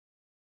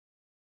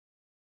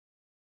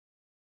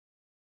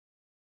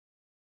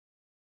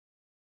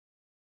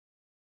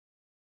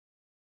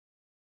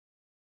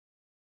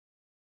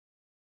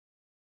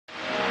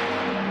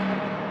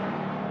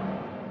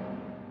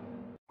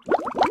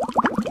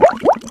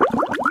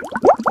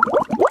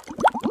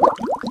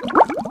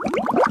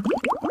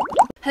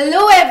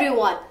Hello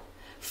everyone!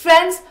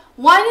 Friends,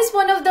 wine is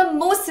one of the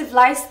most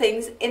civilized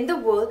things in the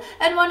world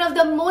and one of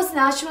the most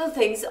natural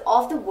things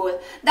of the world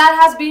that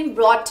has been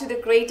brought to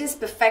the greatest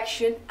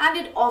perfection, and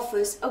it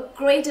offers a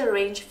greater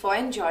range for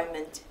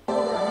enjoyment.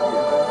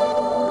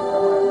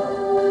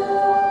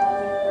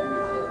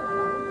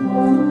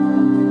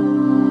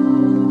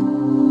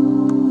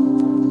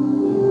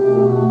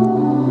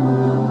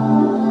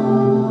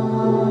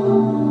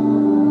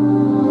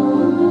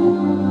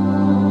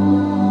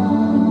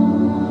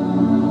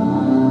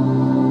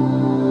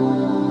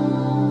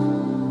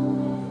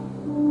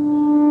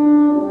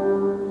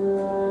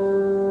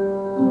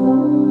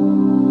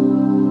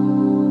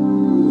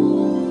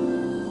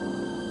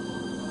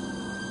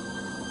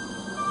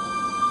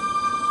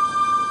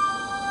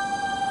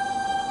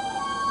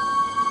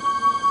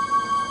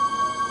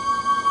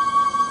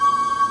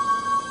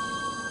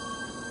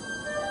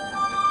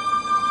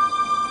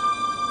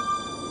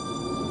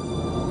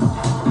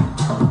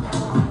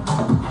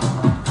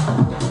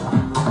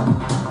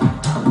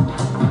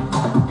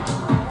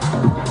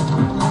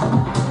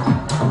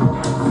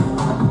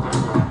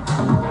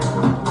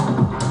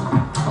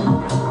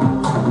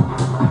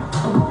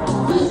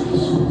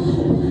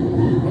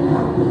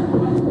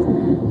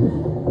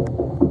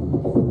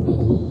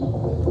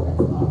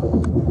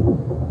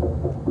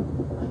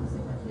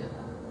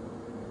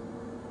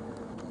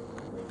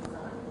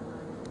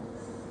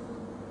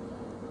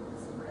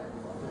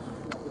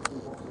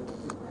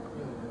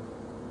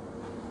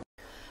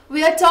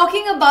 We are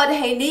talking about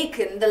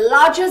Heineken, the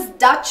largest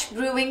Dutch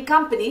brewing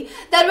company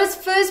that was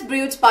first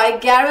brewed by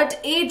Gerard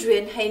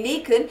Adriaan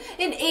Heineken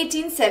in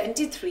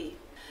 1873.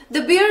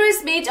 The beer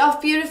is made of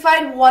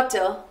purified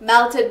water,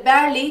 malted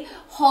barley,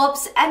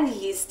 hops and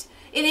yeast.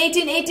 In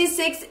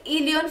 1886,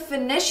 Elion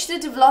finished the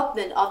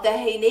development of the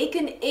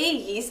Heineken A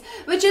yeast,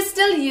 which is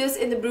still used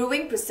in the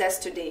brewing process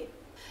today.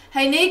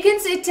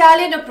 Heineken's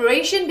Italian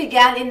operation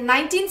began in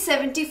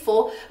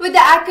 1974 with the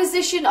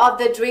acquisition of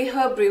the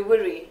Dreher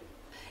brewery.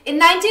 In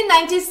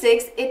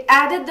 1996, it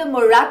added the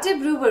Moratti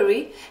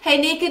brewery.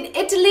 Heineken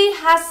Italy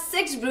has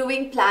 6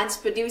 brewing plants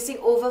producing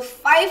over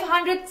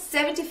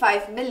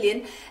 575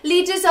 million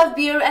litres of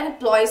beer and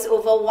employs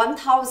over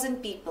 1,000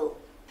 people.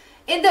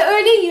 In the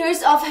early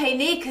years of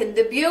Heineken,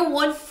 the beer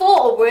won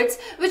 4 awards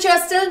which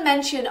are still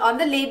mentioned on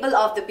the label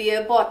of the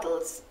beer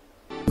bottles.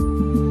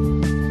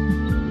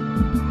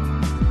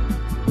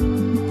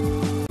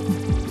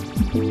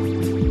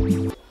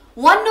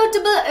 One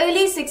notable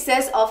early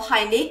success of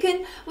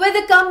Heineken, where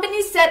the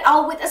company set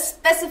out with a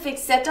specific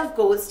set of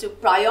goals to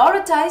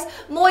prioritize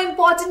more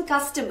important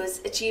customers,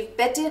 achieve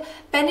better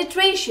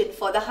penetration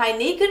for the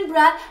Heineken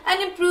brand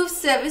and improve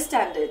service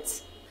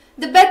standards.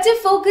 The better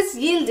focus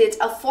yielded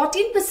a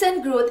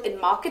 14% growth in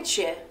market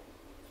share.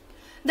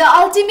 The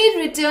ultimate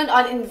return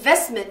on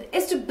investment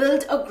is to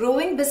build a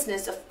growing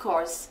business, of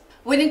course.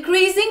 With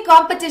increasing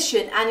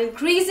competition and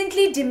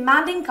increasingly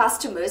demanding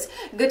customers,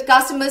 good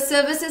customer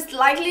service is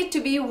likely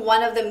to be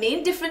one of the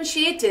main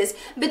differentiators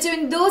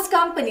between those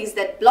companies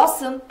that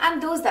blossom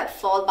and those that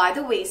fall by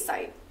the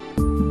wayside.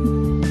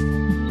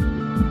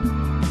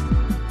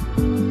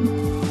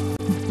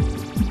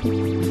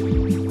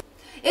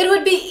 It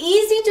would be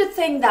easy to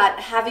think that,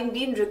 having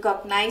been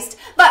recognized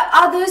by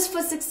others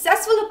for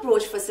successful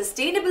approach for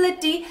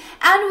sustainability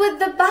and with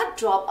the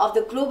backdrop of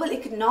the global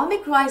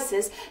economic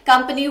crisis,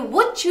 company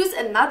would choose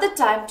another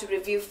time to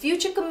review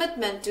future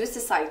commitment to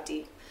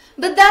society.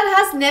 But that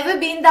has never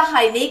been the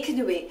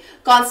Heineken way.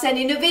 Constant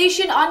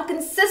innovation on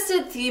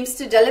consistent themes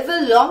to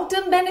deliver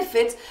long-term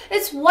benefits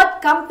is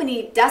what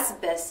company does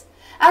best.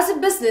 As a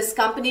business,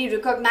 company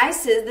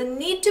recognizes the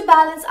need to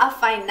balance our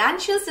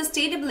financial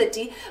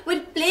sustainability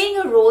with playing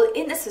a role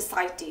in a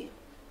society.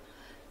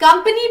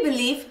 Company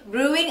believe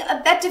brewing a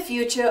better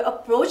future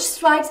approach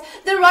strikes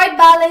the right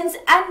balance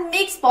and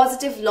makes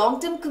positive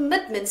long-term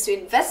commitments to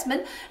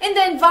investment in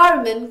the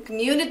environment,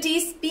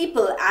 communities,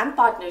 people and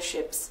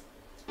partnerships.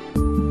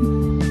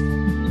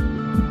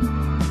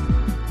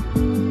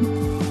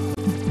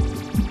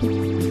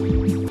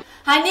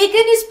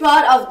 Heineken is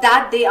proud of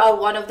that they are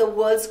one of the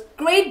world's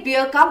great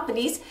beer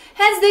companies,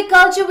 hence their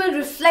culture will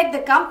reflect the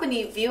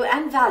company view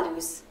and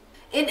values.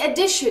 In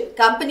addition,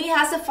 company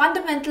has a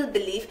fundamental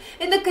belief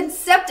in the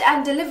concept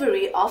and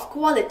delivery of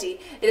quality.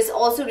 It is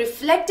also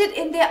reflected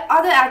in their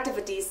other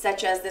activities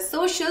such as the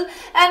social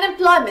and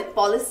employment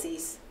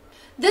policies.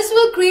 This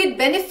will create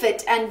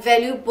benefit and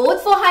value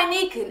both for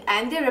Heineken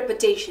and their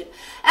reputation.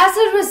 As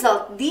a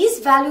result, these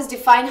values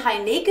define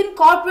Heineken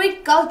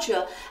corporate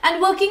culture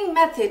and working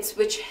methods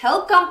which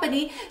help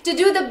company to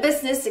do the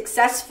business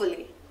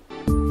successfully.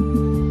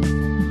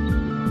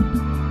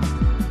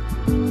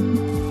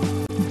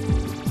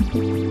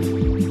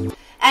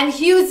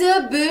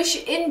 Anheuser-Busch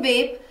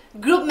InBev,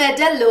 Groupe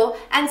Modelo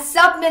and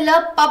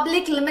SABMiller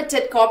Public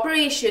Limited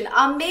Corporation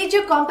are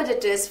major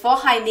competitors for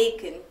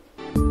Heineken.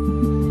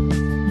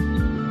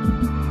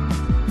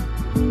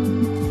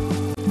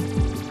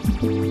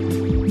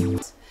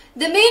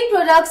 The main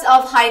products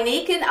of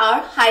Heineken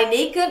are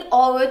Heineken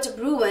Året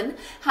Bruin,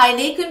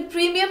 Heineken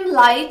Premium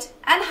Light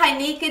and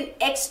Heineken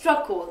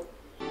Extra Cold.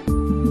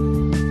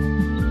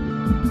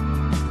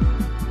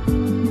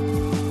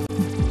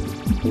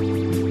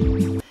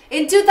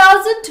 In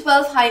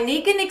 2012,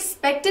 Heineken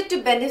expected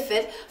to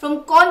benefit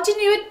from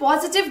continued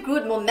positive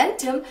growth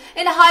momentum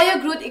in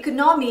higher growth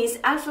economies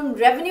and from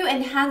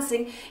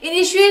revenue-enhancing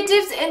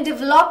initiatives in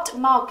developed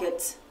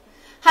markets.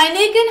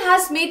 Heineken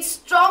has made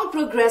strong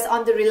progress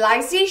on the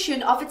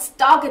realization of its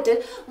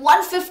targeted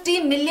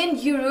 150 million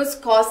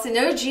euros cost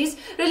synergies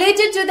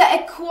related to the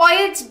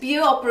acquired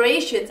beer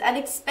operations and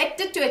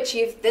expected to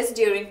achieve this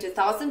during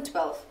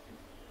 2012.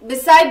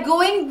 Beside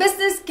going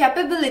business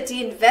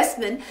capability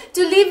investment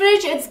to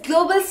leverage its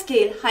global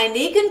scale,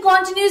 Heineken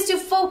continues to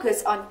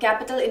focus on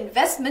capital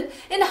investment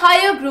in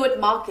higher growth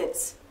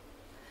markets.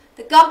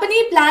 The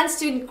company plans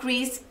to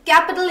increase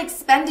capital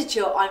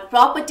expenditure on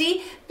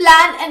property,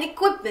 plant and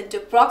equipment to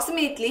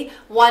approximately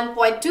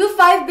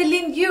 1.25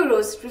 billion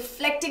euros,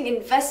 reflecting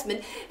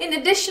investment in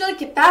additional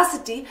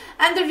capacity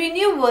and the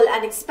renewal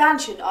and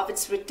expansion of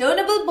its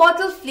returnable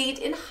bottle fleet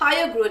in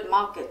higher growth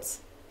markets.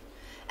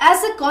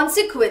 As a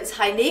consequence,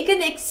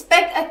 Heineken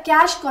expects a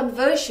cash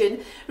conversion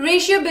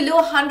ratio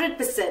below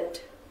 100%.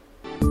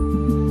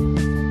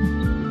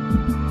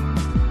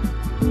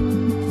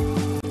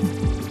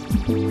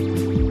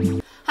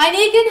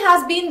 Heineken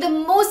has been the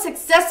most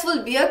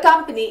successful beer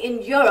company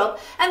in Europe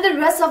and the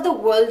rest of the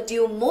world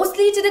due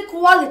mostly to the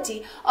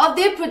quality of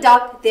their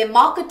product, their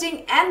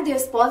marketing and their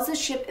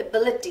sponsorship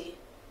ability.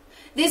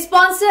 They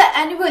sponsor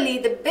annually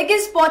the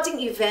biggest sporting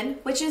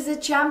event, which is the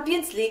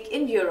Champions League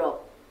in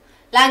Europe.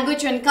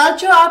 Language and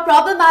culture are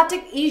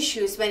problematic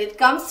issues when it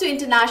comes to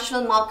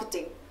international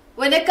marketing.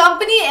 When a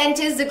company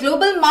enters the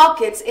global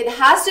markets, it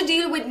has to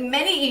deal with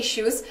many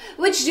issues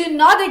which do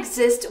not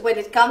exist when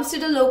it comes to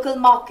the local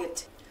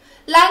market.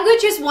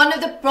 Language is one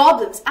of the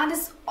problems and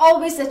is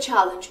always a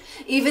challenge.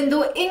 Even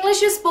though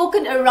English is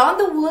spoken around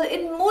the world,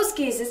 in most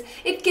cases,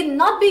 it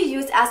cannot be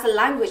used as a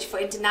language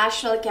for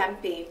international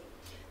campaign.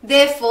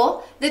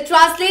 Therefore, the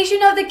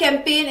translation of the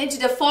campaign into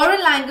the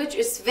foreign language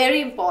is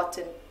very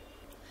important.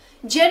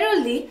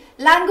 Generally,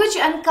 language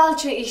and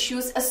culture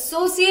issues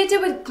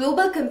associated with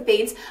global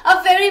campaigns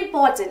are very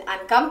important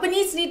and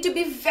companies need to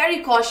be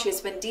very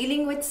cautious when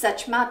dealing with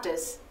such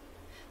matters.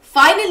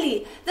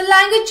 Finally, the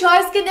language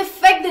choice can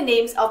affect the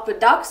names of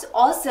products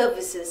or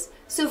services.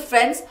 So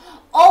friends,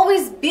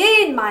 always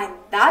bear in mind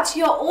that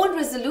your own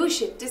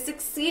resolution to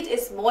succeed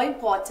is more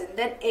important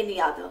than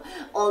any other.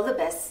 All the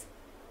best.